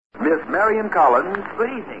Miss Marion Collins. Good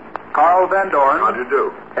evening. Carl Van Dorn. How do you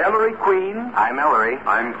do? Ellery Queen. I'm Ellery.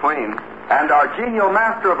 I'm Queen. And our genial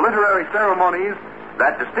master of literary ceremonies,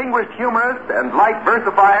 that distinguished humorist and light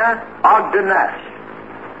versifier, Ogden Nash.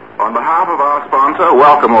 On behalf of our sponsor,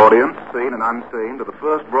 welcome audience, seen and unseen, to the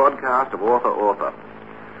first broadcast of Author.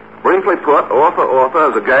 Briefly put,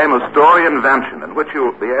 Author is a game of story invention in which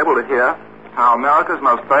you'll be able to hear how America's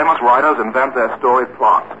most famous writers invent their story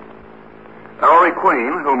plots. Ellery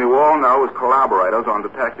Queen, whom you all know as collaborators on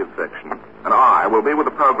detective fiction, and I will be with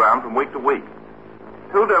the program from week to week.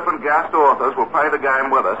 Two different guest authors will play the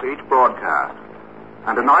game with us each broadcast.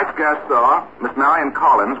 And tonight's guests are Miss Marion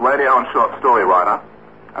Collins, radio and short story writer,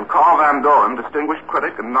 and Carl Van Doren, distinguished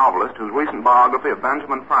critic and novelist whose recent biography of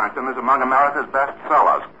Benjamin Franklin is among America's best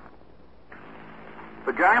sellers.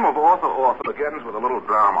 The game of Author begins with a little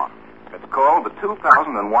drama. It's called the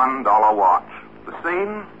 $2,001 Watch. The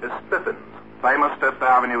scene is Spiffin's famous Fifth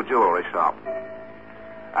Avenue jewelry shop.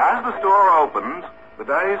 As the store opens, the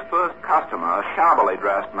day's first customer, a shabbily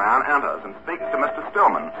dressed man, enters and speaks to Mr.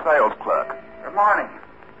 Stillman, sales clerk. Good morning.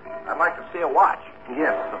 I'd like to see a watch.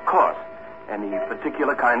 Yes, of course. Any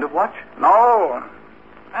particular kind of watch? No,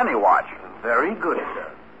 any watch. Very good,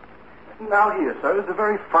 sir. Now here, sir, is a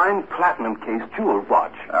very fine platinum case jeweled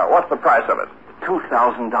watch. What's the price of it?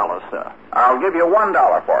 $2,000, sir. I'll give you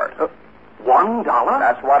 $1 for it. $1?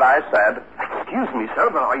 That's what I said. Excuse me, sir,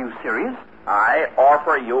 but are you serious? I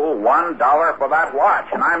offer you $1 for that watch,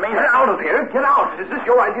 and I mean Get it. out of here! Get out! Is this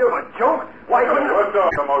your idea of a joke? Why, What's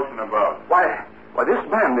the commotion about? Why, this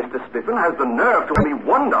man, Mr. Spiffin, has the nerve to pay me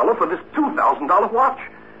 $1 for this $2,000 watch.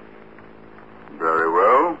 Very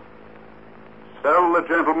well. Sell the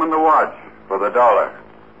gentleman the watch for the $1.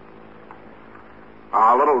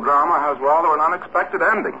 Our little drama has rather an unexpected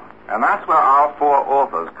ending, and that's where our four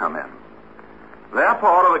authors come in. Their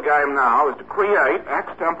part of the game now is to create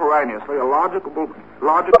extemporaneously a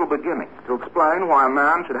logical beginning to explain why a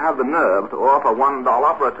man should have the nerve to offer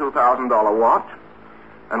 $1 for a $2,000 watch,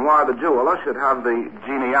 and why the jeweler should have the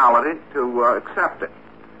geniality to accept it.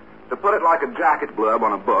 To put it like a jacket blurb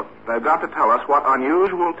on a book, they've got to tell us what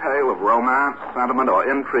unusual tale of romance, sentiment, or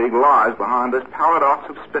intrigue lies behind this paradox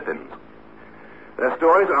of Spiffins. Their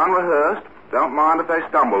stories are unrehearsed. Don't mind if they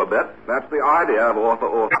stumble a bit. That's the idea of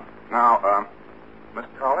Author. Now, Miss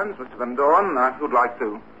Collins, Mr. Van Doren, who'd like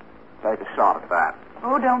to take a shot at that?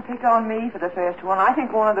 Oh, don't pick on me for the first one. I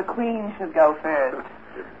think one of the queens should go first.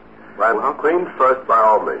 Well, Queen first by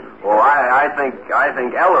all means. Well, I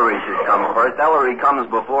think Ellery should come first. Ellery comes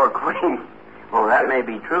before Queen. Well, that may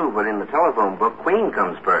be true, but in the telephone book, Queen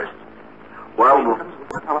comes first. Well,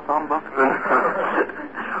 The telephone book?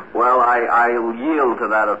 Well, I'll yield to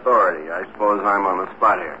that authority. I suppose I'm on the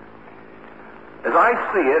spot here. As I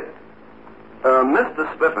see it, Mr.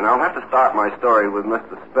 Spiffin, I'll have to start my story with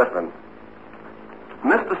Mr. Spiffin.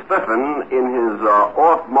 Mr. Spiffin, in his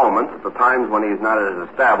off moments, at the times when he's not at his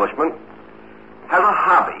establishment, has a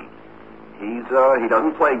hobby. He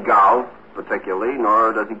doesn't play golf particularly,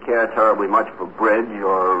 nor does he care terribly much for bridge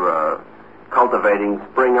or cultivating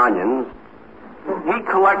spring onions. He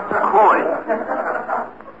collects coins.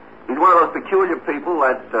 He's one of those peculiar people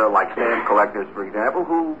that, like stamp collectors, for example,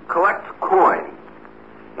 who collects coins.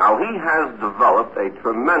 Now, he has developed a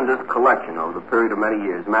tremendous collection over the period of many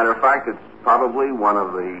years. Matter of fact, it's probably one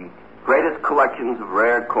of the greatest collections of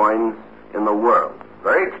rare coins in the world.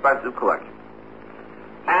 Very expensive collection.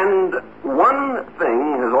 And one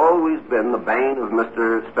thing has always been the bane of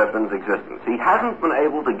Mr. Spiffin's existence. He hasn't been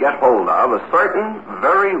able to get hold of a certain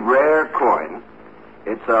very rare coin.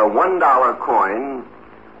 It's a $1 coin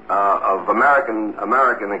of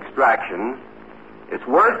American extraction. It's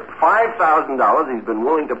worth $5,000. He's been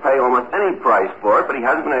willing to pay almost any price for it, but he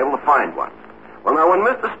hasn't been able to find one. Well, now, when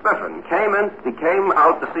Mr. Spiffin came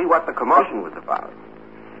out to see what the commotion was about,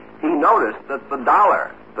 he noticed that the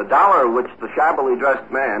dollar which the shabbily dressed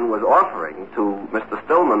man was offering to Mr.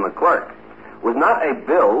 Stillman, the clerk, was not a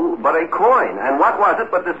bill, but a coin. And what was it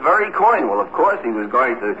but this very coin? Well, of course, he was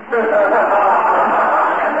going to...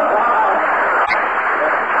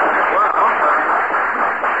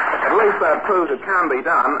 At least that proves it can be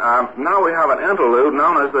done. Now we have an interlude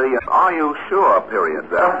known as the Are You Sure period.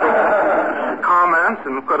 Comments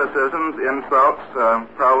and criticisms, insults,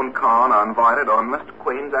 pro and con are invited on Mr.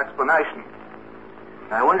 Queen's explanation.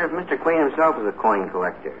 I wonder if Mr. Queen himself is a coin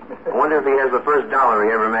collector. I wonder if he has the first dollar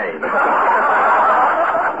he ever made. In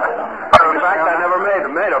fact, I never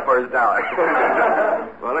made a first dollar.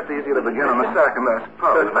 Well, it's easy to begin on the second, I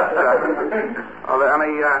suppose. But, are there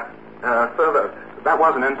any further... That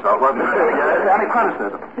was an insult, wasn't it? Any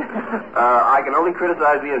criticism? I can only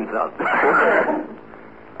criticize the insult.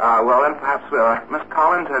 Well, then perhaps, Miss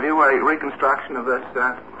Collins, have you a reconstruction of this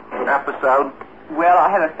episode? Well, I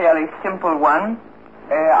have a fairly simple one.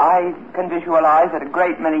 I can visualize that a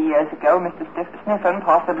great many years ago, Mr. Sniffen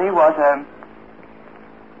possibly was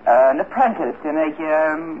an apprentice in a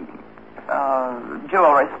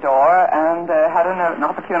jewelry store and had an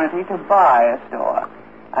opportunity to buy a store.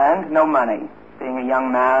 And no money, being a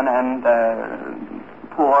young man and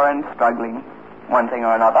poor and struggling, one thing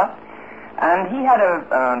or another. And he had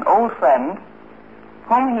an old friend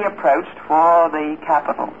whom he approached for the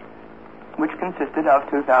capital, which consisted of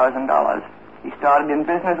 $2,000. He started in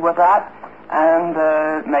business with that and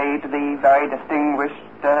made the very distinguished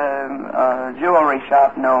jewelry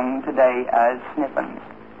shop known today as Sniffen's.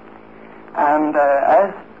 And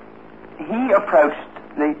as he approached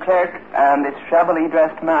the clerk and this shabbily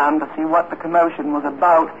dressed man to see what the commotion was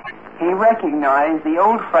about, he recognized the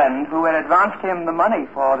old friend who had advanced him the money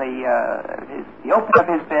for the opening of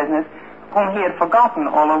his business, whom he had forgotten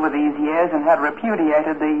all over these years and had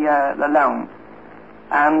repudiated the loan.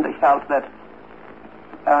 And he felt that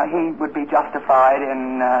he would be justified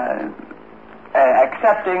in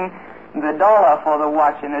accepting the dollar for the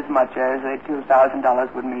watch in as much as the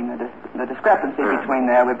 $2,000 would mean the discrepancy between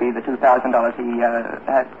there would be the $2,000 he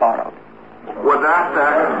had borrowed. Would that...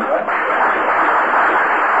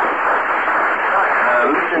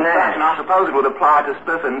 Mr. Nash, I suppose it would apply to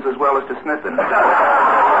Spiffins as well as to Sniffins.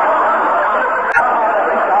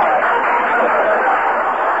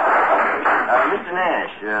 Mr.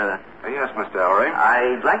 Nash, Yes, Mr. Ellery.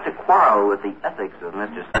 I'd like to quarrel with the ethics of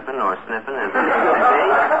Mr. Sniffen or Sniffen as it may be.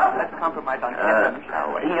 Let's compromise on him,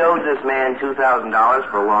 shall we? He owed this man $2,000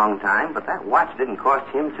 for a long time, but that watch didn't cost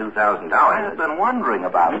him $2,000. I've been wondering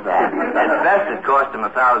about that. At best, it cost him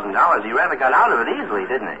 $1,000. He rather got out of it easily,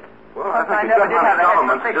 didn't he? Well, I think I he's never got did one have a head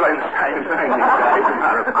government for doing the same thing these days. As a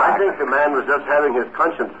matter of I fact. think the man was just having his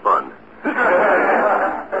conscience fun.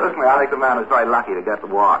 Personally, I think the man was very lucky to get the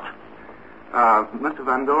watch. Mr.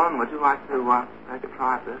 Van Doren, would you like to take a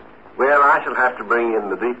try at this? Well, I shall have to bring in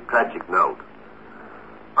the deep tragic note.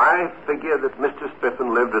 I figure that Mr.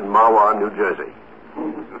 Spiffen lived in Mahwah, New Jersey.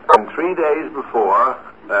 And 3 days before,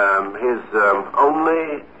 his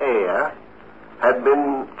only heir had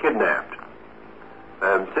been kidnapped.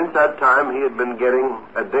 Since that time, he had been getting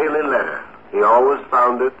a daily letter. He always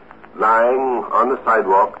found it lying on the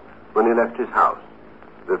sidewalk when he left his house.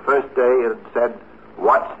 The first day it had said,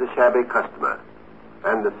 "Watch the shabby customer."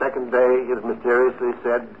 And the second day it mysteriously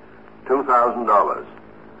said $2,000.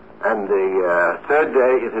 And the third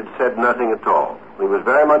day it had said nothing at all. He was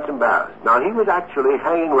very much embarrassed. Now, he was actually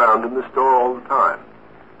hanging around in the store all the time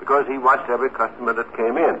because he watched every customer that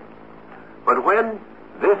came in. But when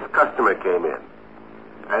this customer came in,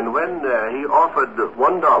 and when he offered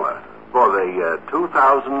 $1 for the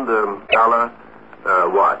 $2,000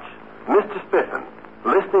 watch, Mr. Spiffen,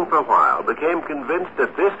 listening for a while, became convinced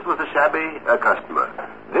that this was a shabby customer.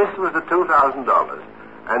 This was the $2,000.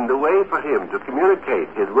 And the way for him to communicate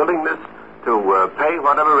his willingness to pay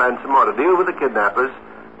whatever ransom or to deal with the kidnappers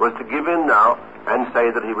was to give in now and say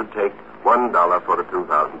that he would take $1 for the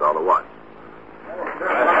 $2,000 watch.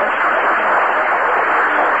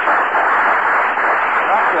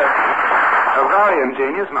 A very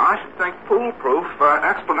ingenious and I should think foolproof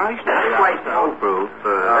explanation. That's quite foolproof.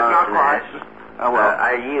 That's not quite.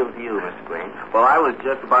 I yield to you, Mr. Green. Well, I was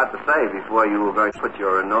just about to say before you were going to put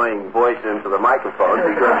your annoying voice into the microphone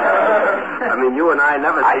because, I mean, you and I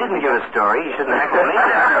never... I didn't give a story. You shouldn't heckle me.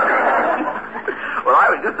 Well,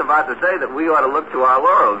 I was just about to say that we ought to look to our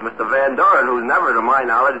laurels. Mr. Van Doren, who's never, to my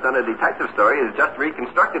knowledge, done a detective story, has just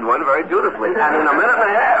reconstructed one very beautifully. And in a minute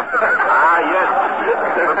and a half. Yes.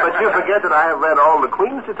 But you forget that I have read all the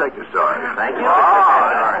Queen's detective stories. Thank you.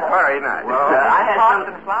 Very nice. Well, I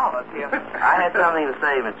had flowers here. I had something to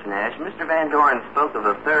say, Mr. Nash. Mr. Van Doren spoke of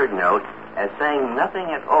the third note as saying nothing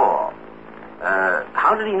at all.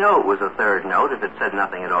 How did he know it was a third note if it said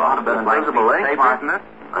nothing at all? Would have been invisible ink, mightn't it?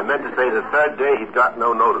 I meant to say the third day he'd got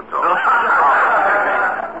no note at all.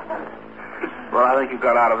 Well, I think you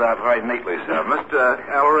got out of that very neatly, sir. Mr.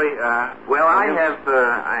 Ellery, well,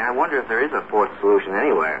 I wonder if there is a fourth solution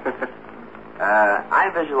anywhere. I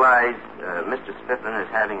visualize Mr. Spiffen as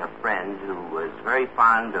having a friend who was very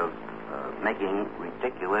fond of making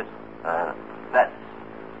ridiculous bets.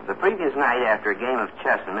 The previous night, after a game of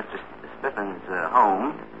chess in Mr. Spiffen's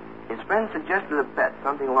home, his friend suggested a bet,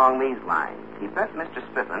 something along these lines. He bet Mr.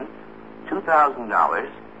 Spiffen $2,000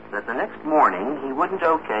 that the next morning he wouldn't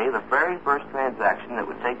okay the very first transaction that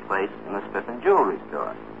would take place in the Spiffen jewelry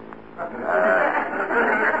store.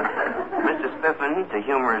 Mr. Spiffen, to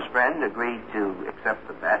humor his friend, agreed to accept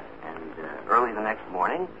the bet, and early the next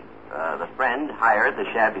morning, The friend hired the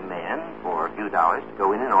shabby man for a few dollars to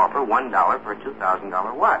go in and offer $1 for a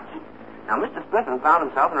 $2,000 watch. Now, Mr. Spiffin found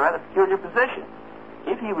himself in a rather peculiar position.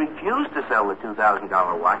 If he refused to sell the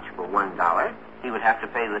 $2,000 watch for $1, he would have to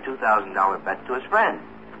pay the $2,000 bet to his friend,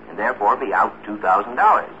 and therefore be out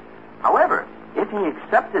 $2,000. However, if he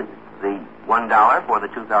accepted the $1 for the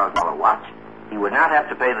 $2,000 watch, he would not have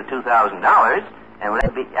to pay the $2,000, and would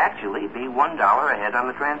actually be $1 ahead on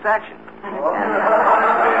the transaction. And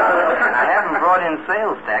I haven't brought in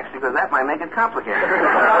sales tax because that might make it complicated.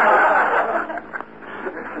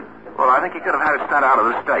 Well, I think he could have had it sent out of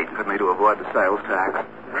the state, couldn't he, to avoid the sales tax?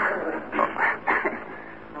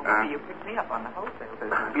 You picked me up on the wholesale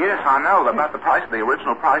business. Yes, I know. About the price, the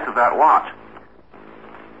original price of that watch.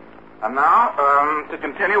 And now, to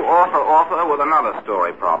continue author with another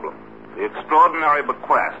story problem. The extraordinary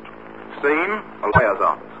bequest. Scene, a lawyer's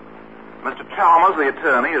office. Mr. Chalmers, the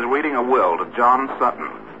attorney, is reading a will to John Sutton.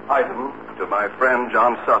 Item, to my friend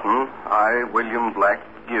John Sutton, I, William Black,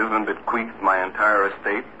 give and bequeath my entire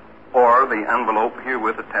estate, or the envelope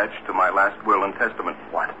herewith attached to my last will and testament.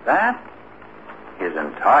 What's that? His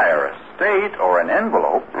entire estate or an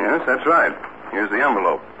envelope? Yes, that's right. Here's the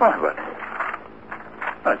envelope. But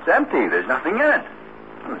it's empty. There's nothing in it.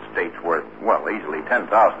 The estate's worth, well, easily $10,000.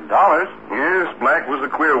 Yes, Black was a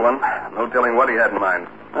queer one. No telling what he had in mind.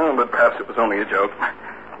 Oh, but perhaps it was only a joke.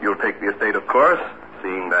 You'll take the estate, of course,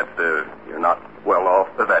 seeing that you're not well off,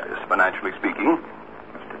 that is, financially speaking.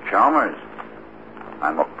 Mr. Chalmers,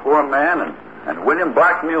 I'm a poor man, and William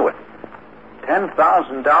Black knew it.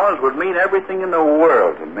 $10,000 would mean everything in the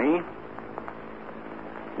world to me.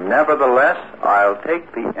 Nevertheless, I'll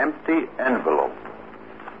take the empty envelope.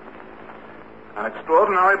 An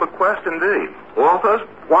extraordinary bequest indeed. Authors,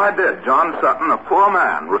 why did John Sutton, a poor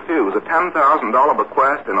man, refuse a $10,000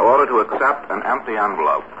 bequest in order to accept an empty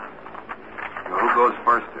envelope? Well, who goes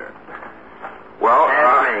first here? Well,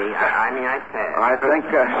 That's me. I pass. I think,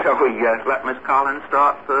 shall we let Miss Collins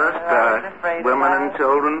start first? I was afraid Women of and that.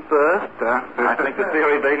 children first. I think the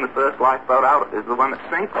theory being the first lifeboat out is the one that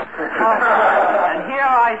sinks. And here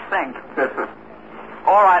I think.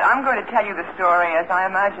 All right, I'm going to tell you the story as I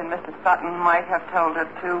imagine Mr. Sutton might have told it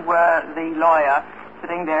to the lawyer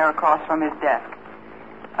sitting there across from his desk.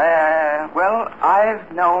 Well,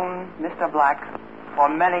 I've known Mr. Black for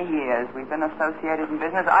many years. We've been associated in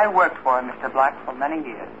business. I worked for Mr. Black for many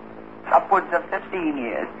years, upwards of 15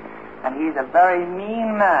 years. And he's a very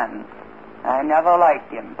mean man. I never liked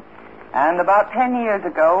him. And about 10 years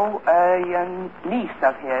ago, a niece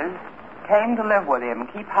of his came to live with him,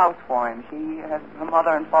 keep house for him. Her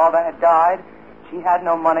mother and father had died. She had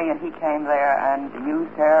no money, and he came there and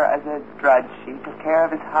used her as a drudge. She took care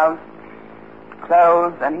of his house,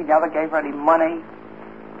 clothes, and he never gave her any money.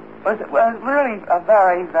 Was really a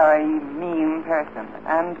very, very mean person.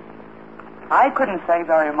 And I couldn't say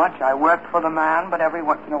very much. I worked for the man, but every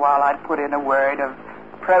once in a while I'd put in a word of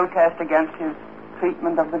protest against his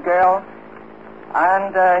treatment of the girl.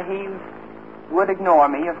 And he would ignore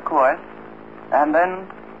me, of course. And then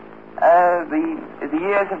the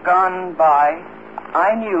years have gone by.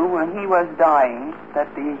 I knew when he was dying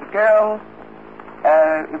that the girl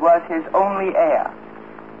was his only heir.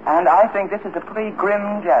 And I think this is a pretty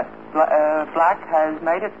grim jest. Black has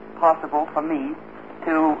made it possible for me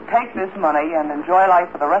to take this money and enjoy life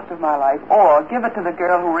for the rest of my life, or give it to the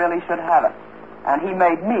girl who really should have it. And he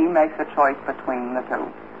made me make the choice between the two.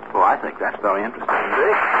 Well, I think that's very interesting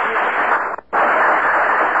indeed.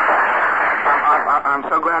 I'm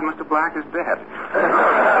so glad Mr. Black is dead.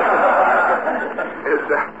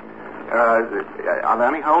 Are there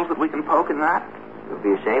any holes that we can poke in that? It would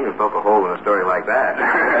be a shame to poke a hole in a story like that.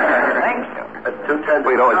 Thank you.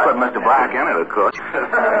 We'd always put Mr. Black in it, of course.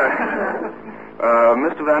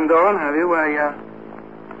 Mr. Van Doren, have you a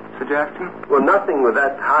suggestion? Well, nothing with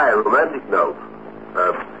that high romantic note.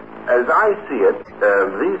 As I see it,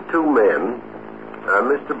 these two men,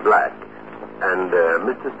 Mr. Black and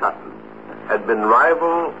Mr. Sutton, had been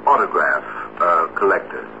rival autograph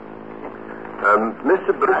collectors.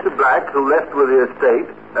 Mr. Black, who left with the estate,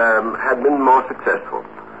 had been more successful,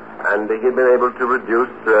 and he had been able to reduce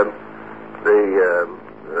the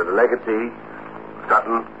legatee,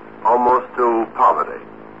 Sutton, almost to poverty.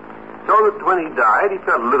 So that when he died, he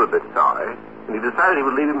felt a little bit sorry, and he decided he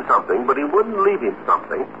would leave him something, but he wouldn't leave him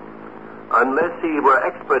something unless he were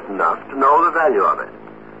expert enough to know the value of it.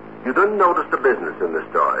 You didn't notice the business in the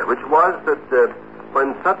story, which was that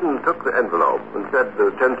when Sutton took the envelope and said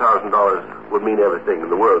the $10,000 would mean everything in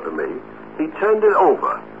the world to me, he turned it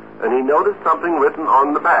over, and he noticed something written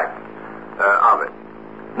on the back of it.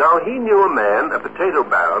 Now, he knew a man, a potato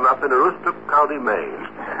baron, up in Aroostook County, Maine,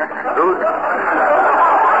 who...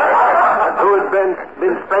 who had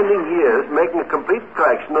been spending years making a complete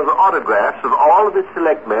collection of the autographs of all of the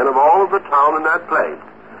select men of all of the town in that place.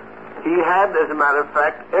 He had, as a matter of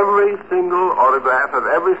fact, every single autograph of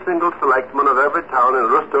every single selectman of every town in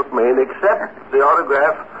Rostock, Maine, except the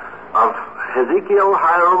autograph of Ezekiel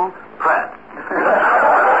Hiram Pratt.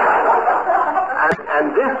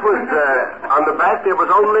 and this was, on the back there was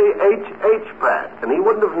only H. Pratt, and he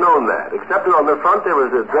wouldn't have known that, except that on the front there was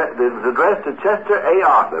addressed to Chester A.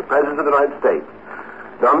 Arthur, President of the United States.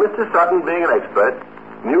 Now, Mr. Sutton, being an expert,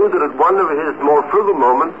 knew that at one of his more frugal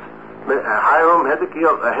moments, Hezekiah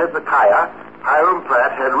Hiram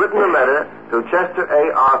Pratt had written a letter to Chester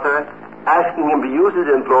A. Arthur asking him to use his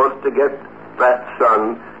influence to get Pratt's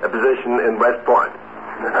son a position in West Point.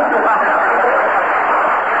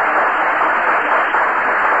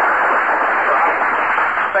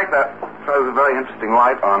 I think that throws a very interesting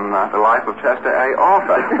light on the life of Chester A.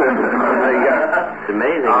 Arthur. It's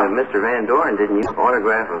amazing that Mr. Van Doren didn't use an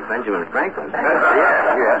autograph of Benjamin Franklin.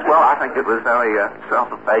 Yes. Well, I think it was very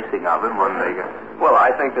self-effacing of him when they... Well,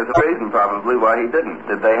 I think there's a reason probably why he didn't.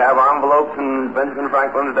 Did they have envelopes in Benjamin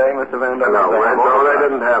Franklin's day, Mr. Van Doren? No, they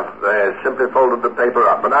didn't have. They simply folded the paper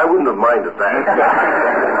up, but I wouldn't have minded that.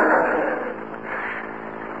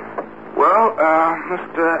 Well,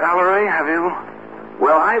 Mr. Ellery, have you...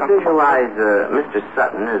 Well, I visualize Mr.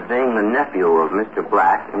 Sutton as being the nephew of Mr.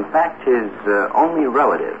 Black, in fact, his only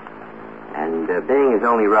relative. And being his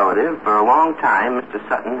only relative, for a long time, Mr.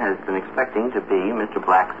 Sutton has been expecting to be Mr.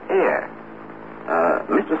 Black's heir.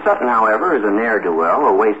 Mr. Sutton, however, is a ne'er-do-well,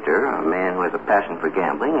 a waster, a man who has a passion for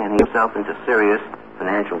gambling, and he himself into serious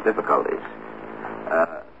financial difficulties.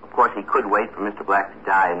 Of course, he could wait for Mr. Black to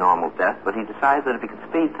die a normal death, but he decided that if he could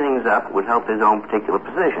speed things up, it would help his own particular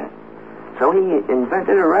position. So he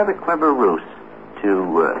invented a rather clever ruse to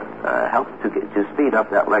help to speed up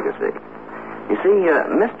that legacy. You see,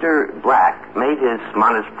 Mr. Black made his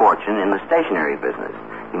modest fortune in the stationery business.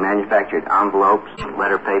 He manufactured envelopes,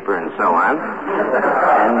 letter paper, and so on.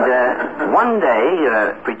 And one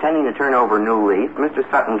day, pretending to turn over a new leaf, Mr.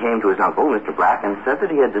 Sutton came to his uncle, Mr. Black, and said that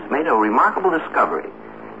he had just made a remarkable discovery.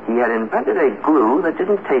 He had invented a glue that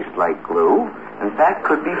didn't taste like glue, in fact,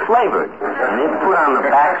 could be flavored. And if put on the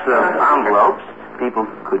backs of envelopes, people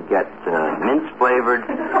could get mince-flavored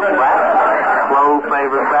wax,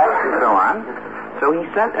 clove-flavored wax, and so on. So he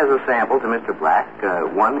sent as a sample to Mr. Black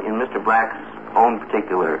one in Mr. Black's own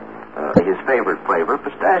particular, his favorite flavor,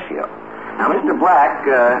 pistachio. Now, Mr. Black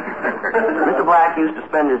used to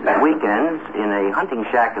spend his weekends in a hunting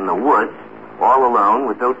shack in the woods, all alone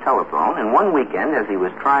with no telephone. And one weekend, as he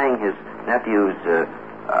was trying his nephew's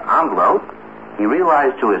envelope, he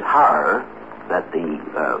realized to his horror that the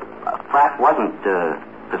flat wasn't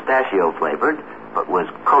pistachio flavored, but was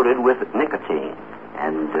coated with nicotine.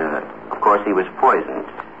 And, of course, he was poisoned.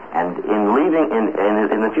 And in leaving,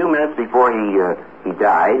 in the few minutes before he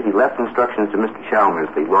died, he left instructions to Mr. Chalmers,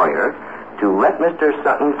 the lawyer, to let Mr.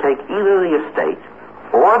 Sutton take either the estate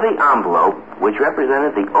or the envelope, which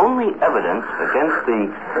represented the only evidence against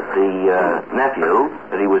the nephew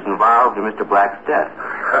that he was involved in Mr. Black's death.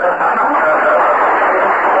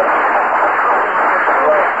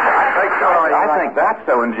 I think that's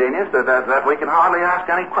so ingenious that we can hardly ask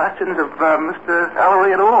any questions of Mr.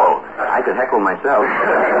 Ellery at all. I could heckle myself.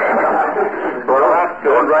 Well,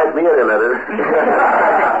 don't write me any letters.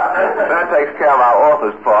 That takes care of our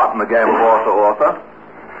author's part in the game of author.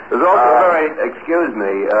 There's also excuse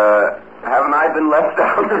me, haven't I been left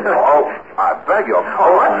out? I beg your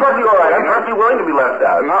pardon. Oh, that's perfectly all right. I'm perfectly willing to be left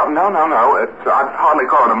out. No. I'd hardly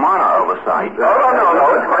call it a minor oversight. No,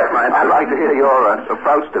 it's quite right. I'd like to hear your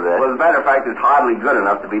approach to this. Well, as a matter of fact, it's hardly good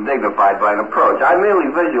enough to be dignified by an approach. I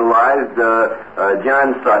merely visualized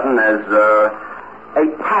John Sutton as a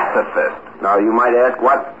pacifist. Now, you might ask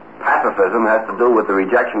what pacifism has to do with the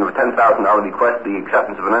rejection of a $10,000 bequest, the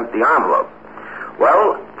acceptance of an empty envelope.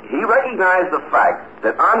 Well, he recognized the fact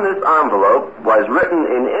that on this envelope was written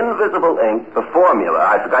in invisible ink the formula.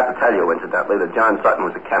 I forgot to tell you, incidentally, that John Sutton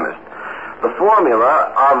was a chemist. The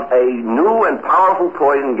formula of a new and powerful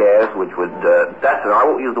poison gas which would decimate, I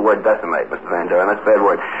won't use the word decimate, Mr. Van Doren, that's a bad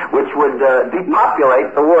word, which would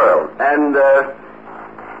depopulate the world. And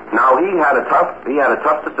now he had a tough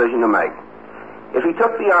decision to make. If he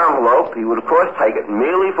took the envelope, he would, of course, take it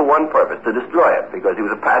merely for one purpose, to destroy it, because he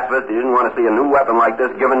was a pacifist. He didn't want to see a new weapon like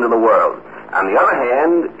this given to the world. On the other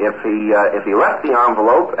hand, if he left the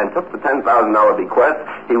envelope and took the $10,000 bequest,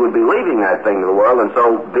 he would be leaving that thing to the world, and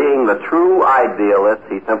so, being the true idealist,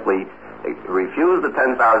 he simply refused the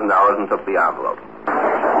 $10,000 and took the envelope.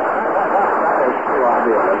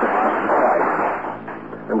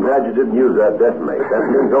 I'm glad you didn't use that detonate. That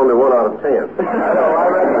means only 1 out of 10. I know, I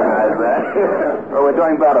recognize that. Well, we're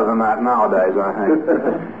doing better than that nowadays, I think.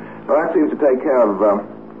 Well, that seems to take care of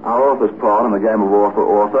our author's part in the game of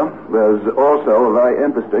author-author. There's also a very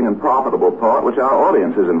interesting and profitable part which our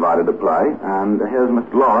audience is invited to play, and here's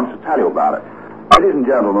Mr. Lawrence to tell you about it. Ladies and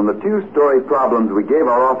gentlemen, the 2-story problems we gave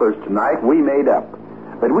our authors tonight, we made up.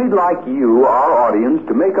 But we'd like you, our audience,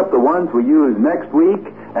 to make up the ones we use next week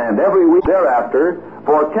and every week thereafter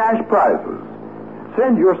for cash prizes.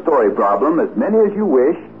 Send your story problem, as many as you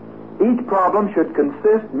wish. Each problem should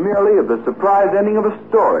consist merely of the surprise ending of a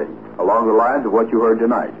story, along the lines of what you heard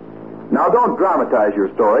tonight. Now, don't dramatize your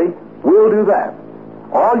story. We'll do that.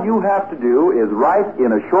 All you have to do is write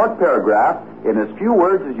in a short paragraph, in as few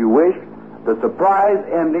words as you wish, the surprise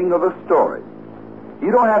ending of a story.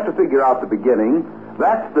 You don't have to figure out the beginning.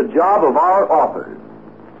 That's the job of our authors.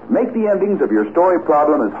 Make the endings of your story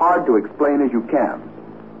problem as hard to explain as you can.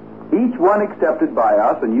 Each one accepted by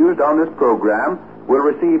us and used on this program will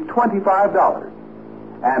receive $25.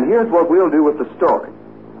 And here's what we'll do with the story.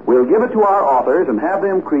 We'll give it to our authors and have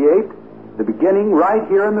them create the beginning right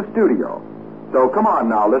here in the studio. So come on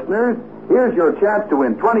now, listeners. Here's your chance to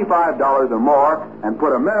win $25 or more and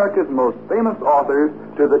put America's most famous authors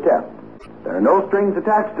to the test. There are no strings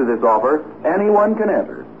attached to this offer. Anyone can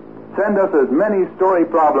enter. Send us as many story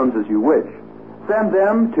problems as you wish. Send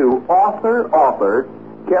them to Author,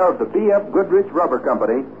 care of the B.F. Goodrich Rubber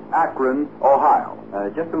Company, Akron, Ohio.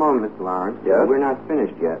 Just a moment, Mr. Lawrence. Yes? We're not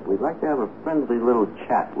finished yet. We'd like to have a friendly little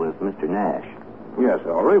chat with Mr. Nash. Yes,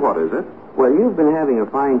 Ellery, what is it? Well, you've been having a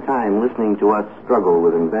fine time listening to us struggle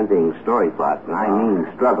with inventing story plots, and I mean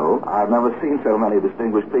struggle. I've never seen so many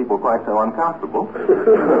distinguished people quite so uncomfortable.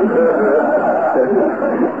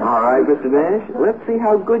 All right, Mr. Nash, let's see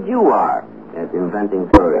how good you are at inventing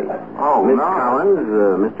stories. Oh, Miss no. Collins,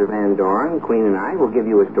 Mr. Van Doren, Queen, and I will give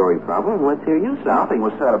you a story problem. Let's hear you some. Nothing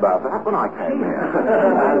was said about that when I came here.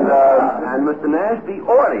 And Mr. Nash, the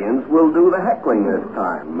audience will do the heckling this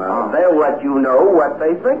time. They'll let you know what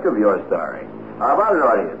they think of your story. How about it,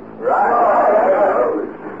 audience? Right.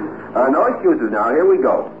 No excuses now. Here we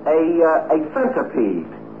go. A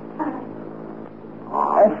centipede.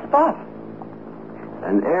 A spot.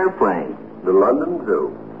 An airplane. The London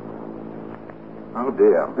Zoo. Oh,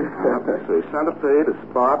 dear. Let's see. Centipede, a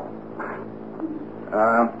spot.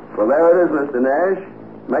 Well, there it is, Mr. Nash.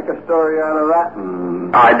 Make a story out of that.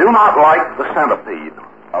 I do not like the centipede.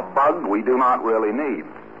 A bug we do not really need.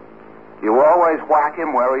 You always whack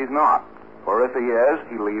him where he's not. For if he is,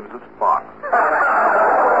 he leaves a spot.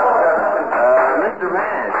 Mr.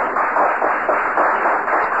 Nash.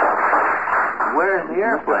 Where's the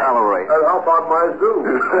airplane? Mr. Ellery. How about my zoo?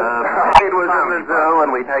 It was in the zoo,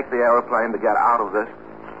 and we take the airplane to get out of this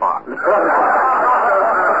spot. I'm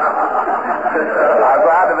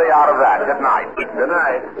glad to be out of that. Good night. Good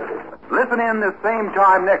night. Listen in this same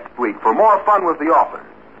time next week for more fun with the authors.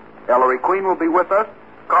 Ellery Queen will be with us.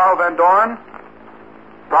 Carl Van Doren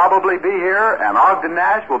probably be here, and Ogden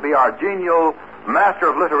Nash will be our genial master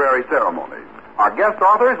of literary ceremonies. Our guest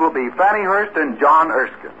authors will be Fanny Hurst and John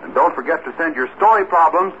Erskine. And don't forget to send your story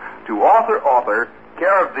problems to Author,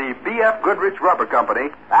 care of the B.F. Goodrich Rubber Company,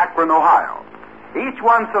 Akron, Ohio. Each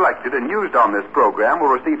one selected and used on this program will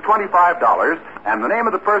receive $25, and the name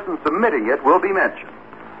of the person submitting it will be mentioned.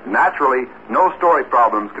 Naturally, no story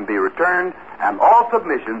problems can be returned, and all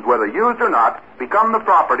submissions, whether used or not, become the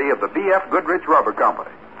property of the B.F. Goodrich Rubber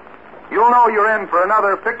Company. You'll know you're in for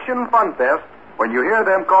another fiction fun fest when you hear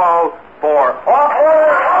them call for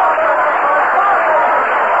Author!